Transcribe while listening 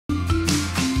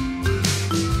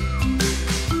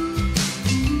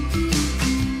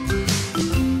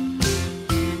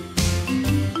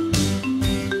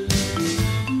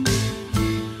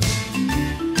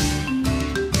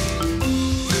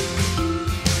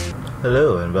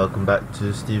Hello and welcome back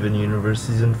to Steven Universe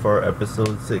Season 4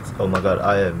 Episode 6. Oh my god,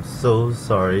 I am so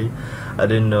sorry. I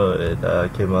didn't know it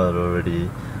came out already.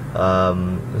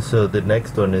 So the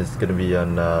next one is gonna be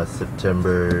on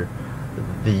September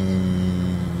the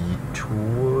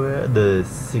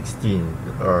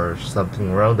 16th or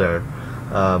something around there.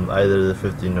 Either the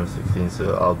 15th or 16th,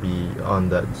 so I'll be on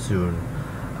that soon.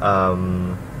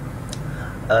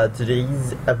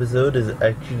 Today's episode is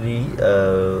actually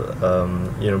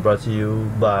brought to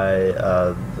you by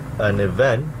an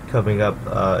event coming up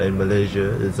in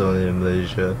Malaysia. It's only in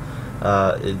Malaysia.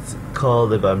 It's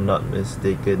called, if I'm not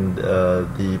mistaken,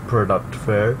 the Product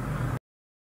Fair.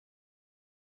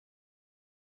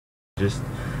 Just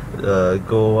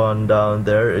go on down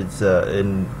there. It's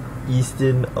in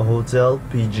Easton Hotel,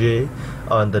 PJ,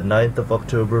 on the 9th of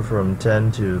October from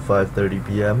 10 to 5:30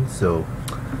 p.m. So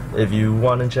if you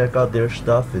want to check out their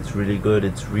stuff, it's really good.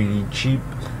 It's really cheap.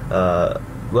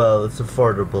 Well, it's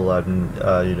affordable, and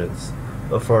it's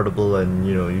affordable, and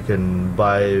you can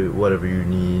buy whatever you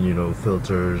need.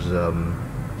 Filters,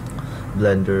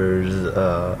 blenders,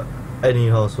 any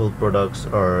household products,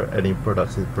 or any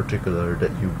products in particular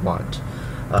that you want.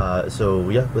 So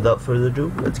yeah, without further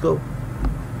ado, let's go.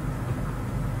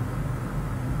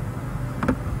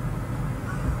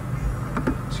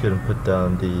 Just gonna put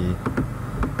down the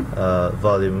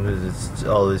volume because it's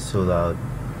always so loud.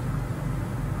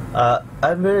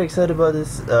 I'm very excited about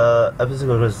this episode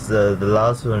because the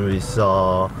last one we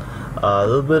saw a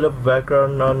little bit of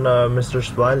background on Mr.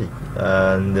 Smiley,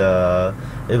 and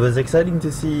it was exciting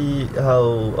to see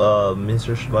how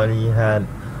Mr. Smiley had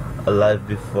a life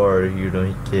before he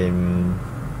came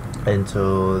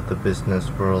into the business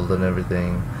world and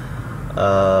everything.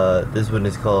 This one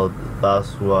is called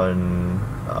Last One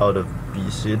Out of B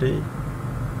City.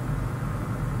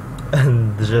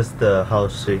 And just the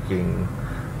house shaking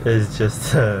is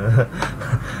just a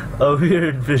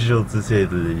weird visual, to say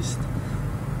the least.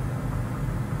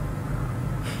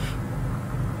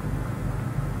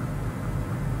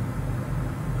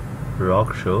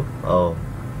 Rock show? Oh.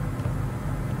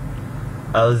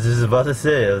 I was just about to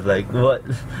say, I was like, what?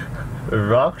 A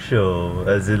rock show?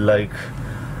 As in, like,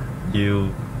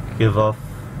 you give off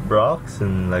rocks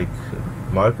and, like,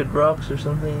 market rocks or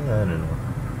something? I don't know.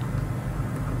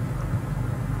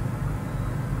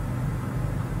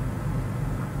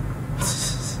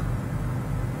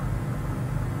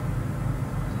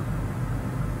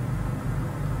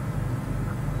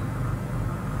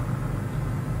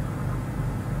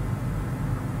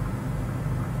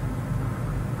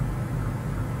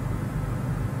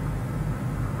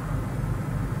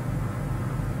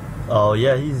 Oh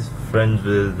yeah, he's friends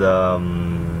with Sour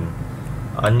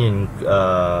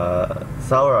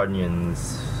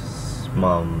Onion's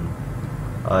mom.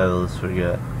 I always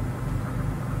forget.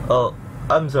 Oh,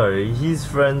 I'm sorry. He's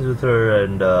friends with her,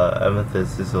 and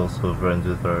Amethyst is also friends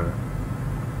with her.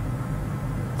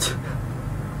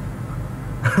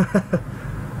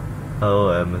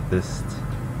 Oh, Amethyst.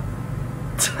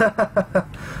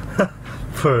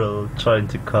 Pearl trying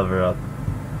to cover up.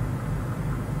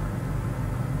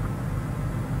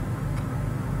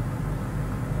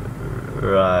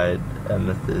 Right,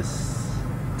 Amethyst.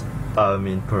 I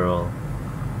mean Pearl.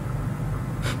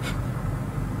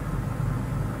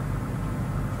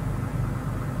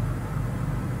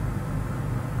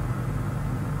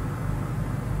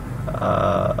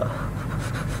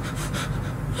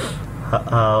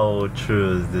 How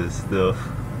true is this though?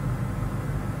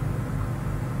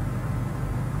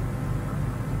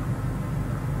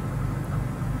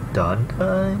 Dawn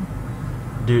time?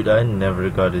 Dude, I never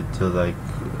got into like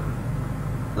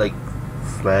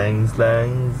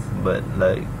slangs, but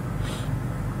like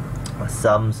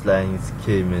some slangs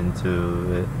came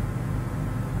into it.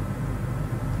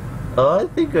 Oh, I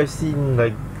think I've seen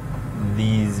like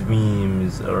these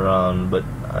memes around, but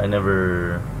I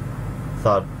never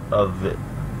thought of it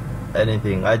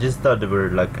anything. I just thought they were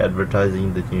like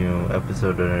advertising the new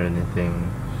episode or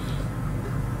anything.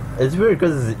 It's weird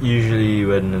because usually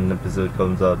when an episode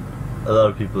comes out, a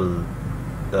lot of people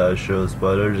show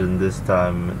spoilers, and this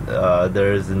time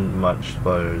there isn't much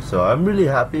spoilers, so I'm really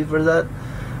happy for that.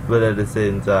 But at the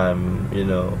same time,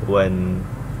 when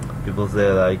people say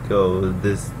like, oh,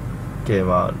 this came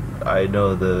out, I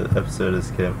know the episode has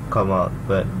come out,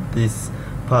 but these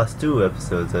past two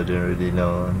episodes I didn't really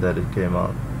know that it came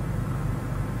out.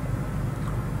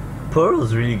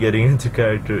 Pearl's really getting into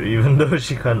character, even though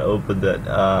she can't open that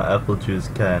apple juice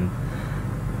can.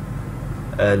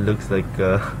 It looks like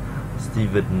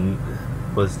Steven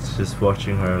was just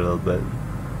watching her a little bit.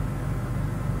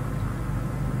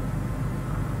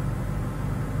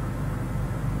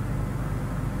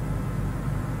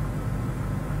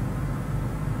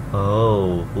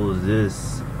 Oh, who's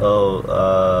this? Oh,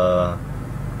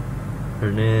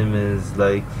 her name is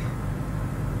like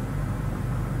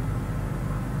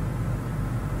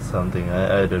something.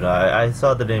 I don't know. I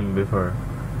saw the name before.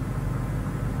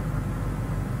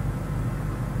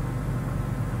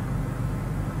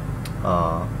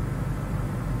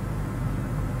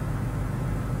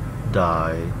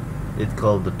 Die. It's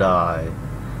called the die.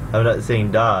 I'm not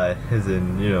saying die as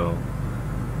in, you know,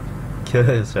 kill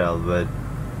yourself, but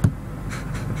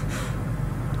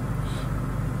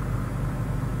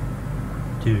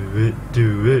do it,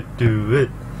 do it, do it.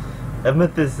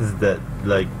 Amethyst is that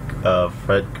like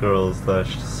frat girl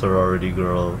slash sorority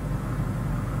girl.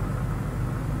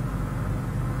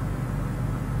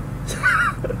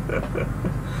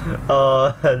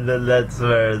 Oh, and then that's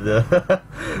where the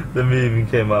the meme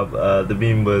came up. The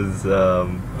meme was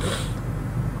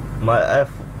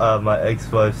my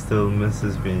ex-wife still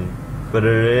misses me, but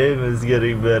her aim is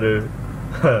getting better.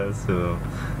 So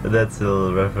that's still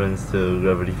a reference to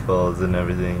Gravity Falls and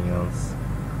everything else.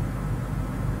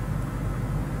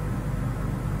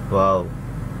 Wow,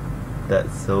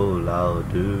 that's so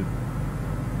loud, dude.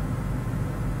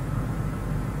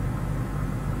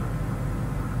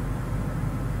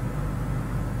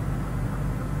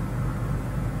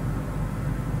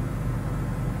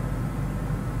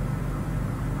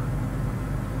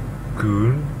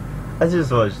 Goon? I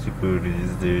just watched the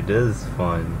Goonies, dude. That is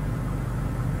fun.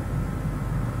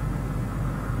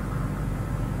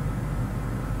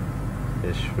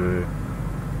 Yeah, sure.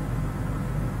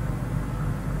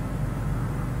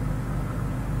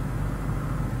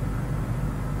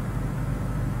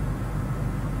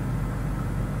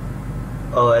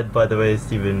 Oh, and by the way,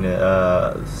 Steven's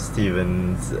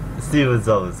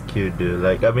always cute, dude.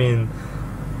 Like, I mean,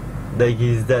 like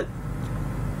he's that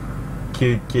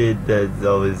cute kid that's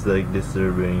always like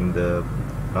disturbing the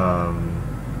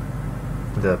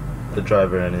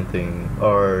driver or anything,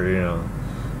 or you know,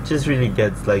 just really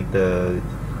gets like the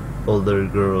older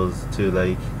girls to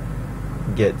like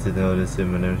get to notice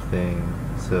him and everything.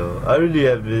 So I really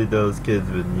envy those kids,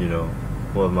 but you know,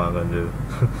 what am I gonna do?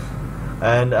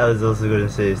 And I was also gonna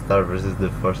say Star vs. the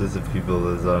Forces of People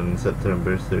is on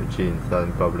September 13th.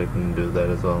 I'm probably gonna do that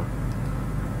as well.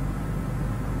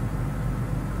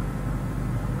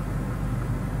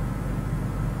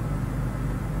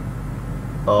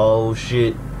 Oh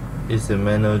shit, it's a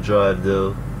manual drive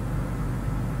though.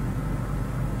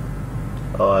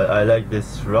 Oh, I like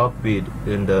this rock beat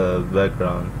in the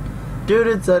background. Dude,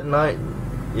 it's at night.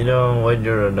 You know, when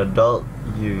you're an adult,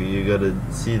 you gotta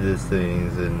see these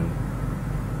things and...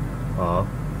 Aw.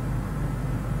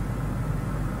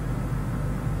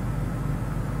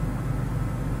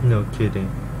 No kidding.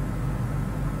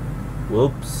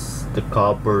 Whoops, the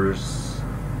coppers.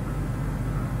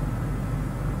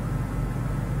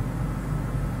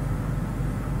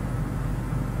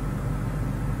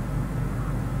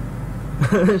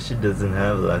 She doesn't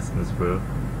have a license, bro.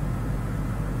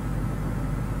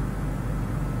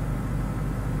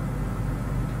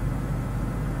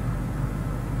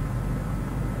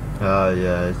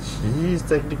 Yeah, she's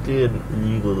technically an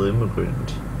illegal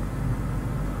immigrant.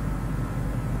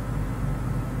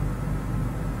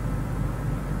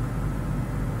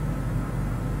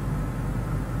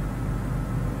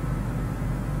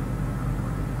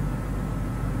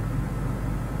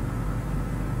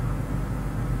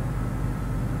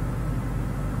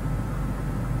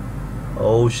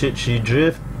 Oh shit, she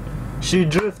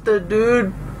drifted,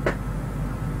 dude.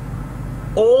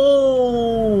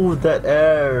 Oh, that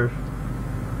air.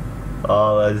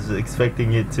 Oh, I was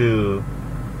expecting it too.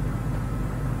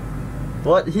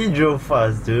 What? He drove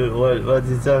fast, dude. What's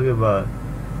he talking about?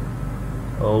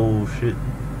 Oh shit.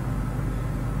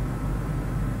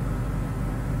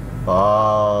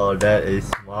 Oh, that is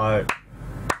smart.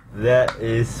 That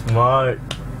is smart.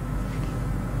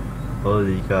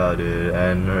 Holy cow, dude.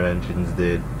 And her engines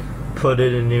did. Put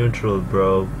it in neutral,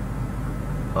 bro.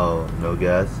 Oh, no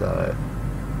gas? Alright.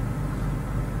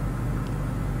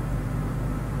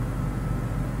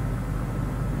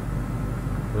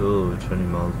 Oh, 20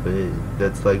 miles away.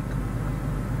 That's like,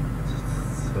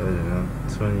 I don't know,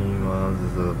 20 miles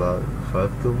is about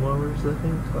 5 kilometers, I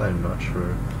think? I'm not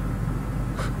sure.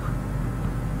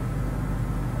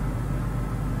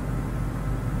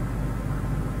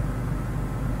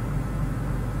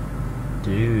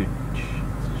 Dude,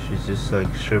 she's just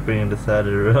like stripping the side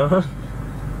of the road.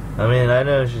 I mean, I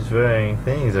know she's wearing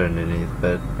things underneath,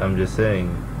 but I'm just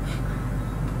saying.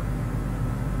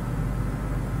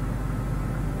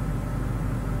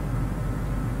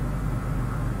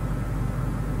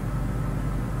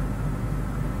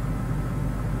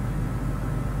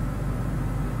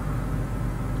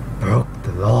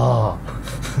 Oh,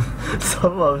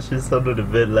 somehow she sounded a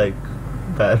bit like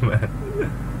Batman.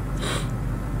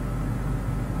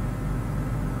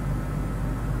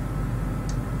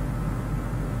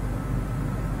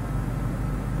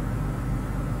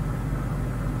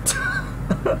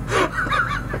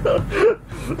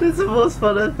 This is the most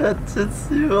fun I've had since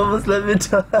you almost let me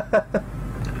die.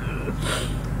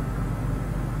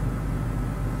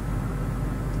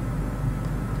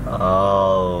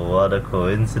 Oh, what a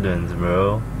coincidence,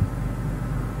 bro.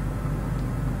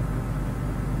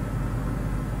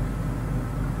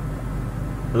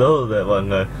 Hello there, mọi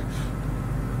người.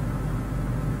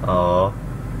 Oh,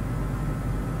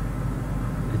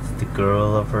 it's the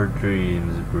girl of her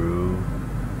dreams, bro.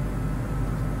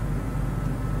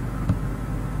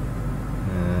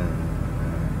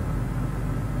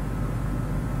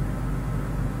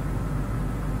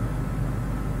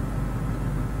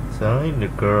 Telling the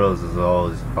girls is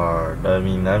always hard. I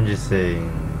mean, I'm just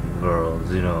saying,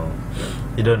 girls, you know,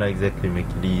 you don't exactly make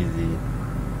it easy.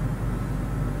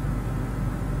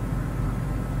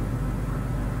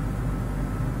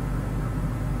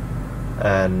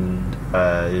 And,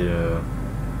 you know,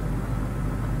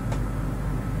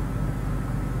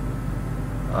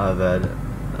 I've had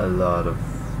a lot of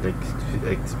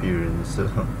experience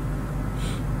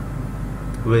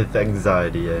with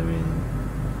anxiety, I mean.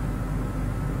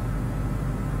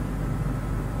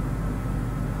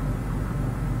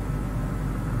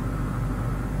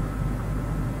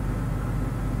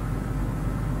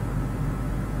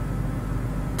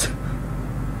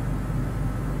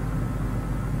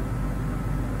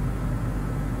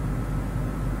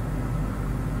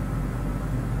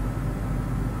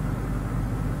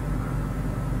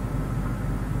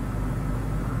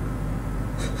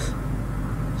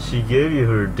 She gave you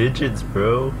her digits,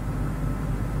 bro.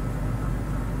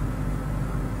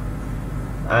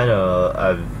 I know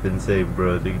I've been saying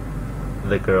bro to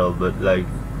the girl, but like,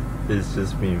 it's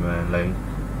just me, man. Like,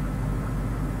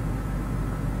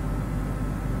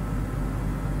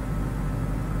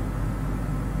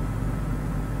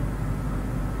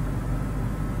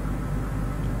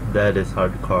 that is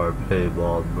hardcore play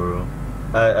ball, bro.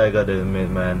 I gotta admit,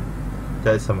 man,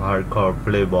 that's some hardcore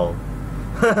play ball.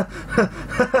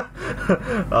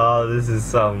 Oh, this is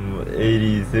some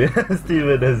 80s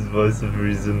Steven has voice of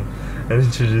reason and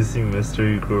introducing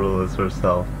Mystery Girl as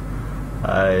herself.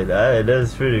 That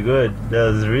was pretty good.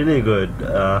 That was really good.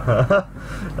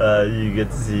 You get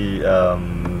to see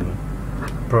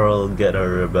Pearl get her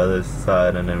rebellious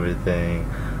side and everything.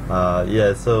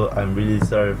 Yeah, so I'm really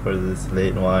sorry for this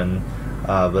late one,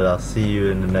 but I'll see you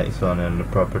in the next one in the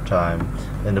proper time,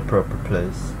 in the proper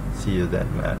place. See you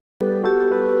then, man.